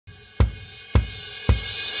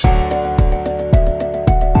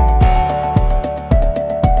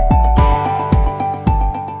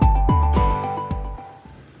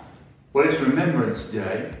Parents'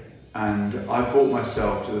 Day, and I brought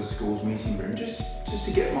myself to the school's meeting room just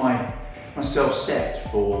to get myself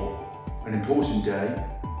set for an important day.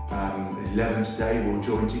 11th day, we'll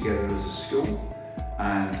join together as a school,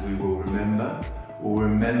 and we will remember. We'll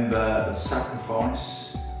remember the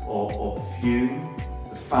sacrifice of you,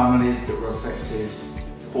 the families that were affected,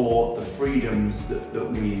 for the freedoms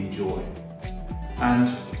that we enjoy.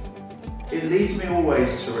 And it leads me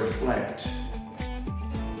always to reflect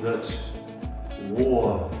that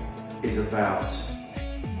war is about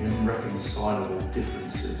irreconcilable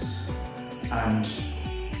differences, and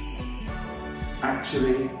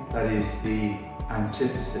actually that is the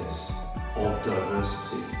antithesis of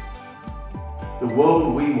diversity. The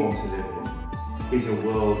world we want to live in is a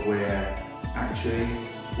world where actually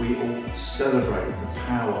we all celebrate the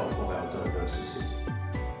power of our diversity.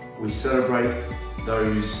 We celebrate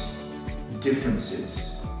those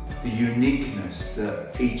differences, the uniqueness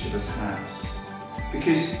that each of us has.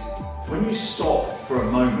 Because when you stop for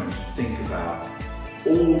a moment to think about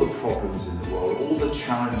all the problems in the world, all the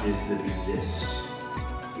challenges that exist,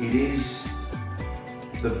 it is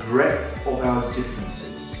the breadth of our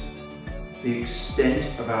differences, the extent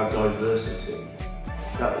of our diversity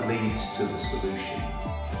that leads to the solution.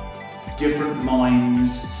 Different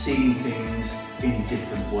minds seeing things in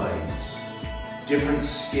different ways, different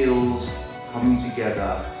skills coming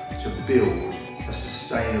together to build a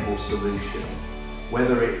sustainable solution,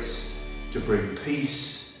 whether it's to bring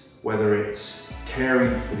peace, whether it's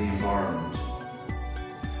caring for the environment.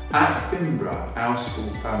 At Finborough, our school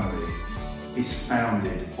family is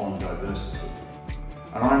founded on diversity,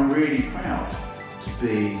 and I'm really proud to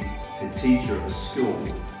be a teacher of a school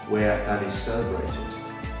where that is celebrated.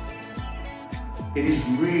 It is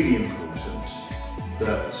really important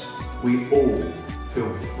that we all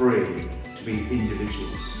feel free to be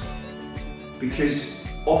individuals, because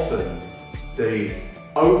often the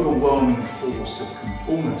overwhelming force of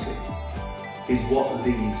conformity is what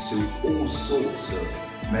leads to all sorts of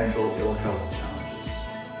mental ill health challenges.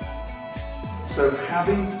 So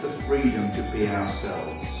having the freedom to be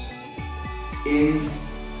ourselves in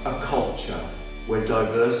a culture where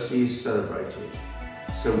diversity is celebrated,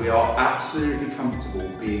 so we are absolutely comfortable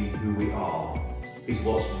being who we are, is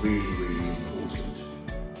what's really, really important.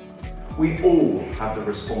 We all have the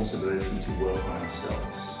responsibility to work on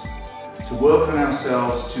ourselves. To work on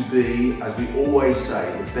ourselves to be, as we always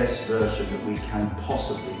say, the best version that we can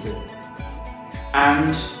possibly be.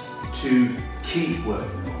 And to keep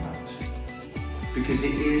working on that. Because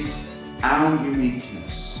it is our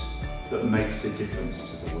uniqueness that makes a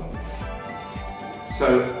difference to the world.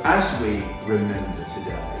 So as we remember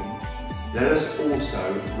today, let us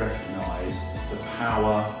also recognise the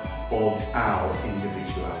power of our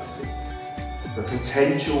individuality, the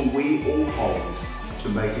potential we all hold to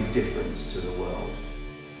make a difference to the world.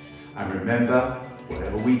 And remember,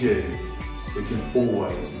 whatever we do, we can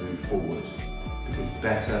always move forward, because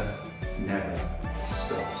better never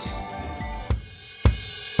stops.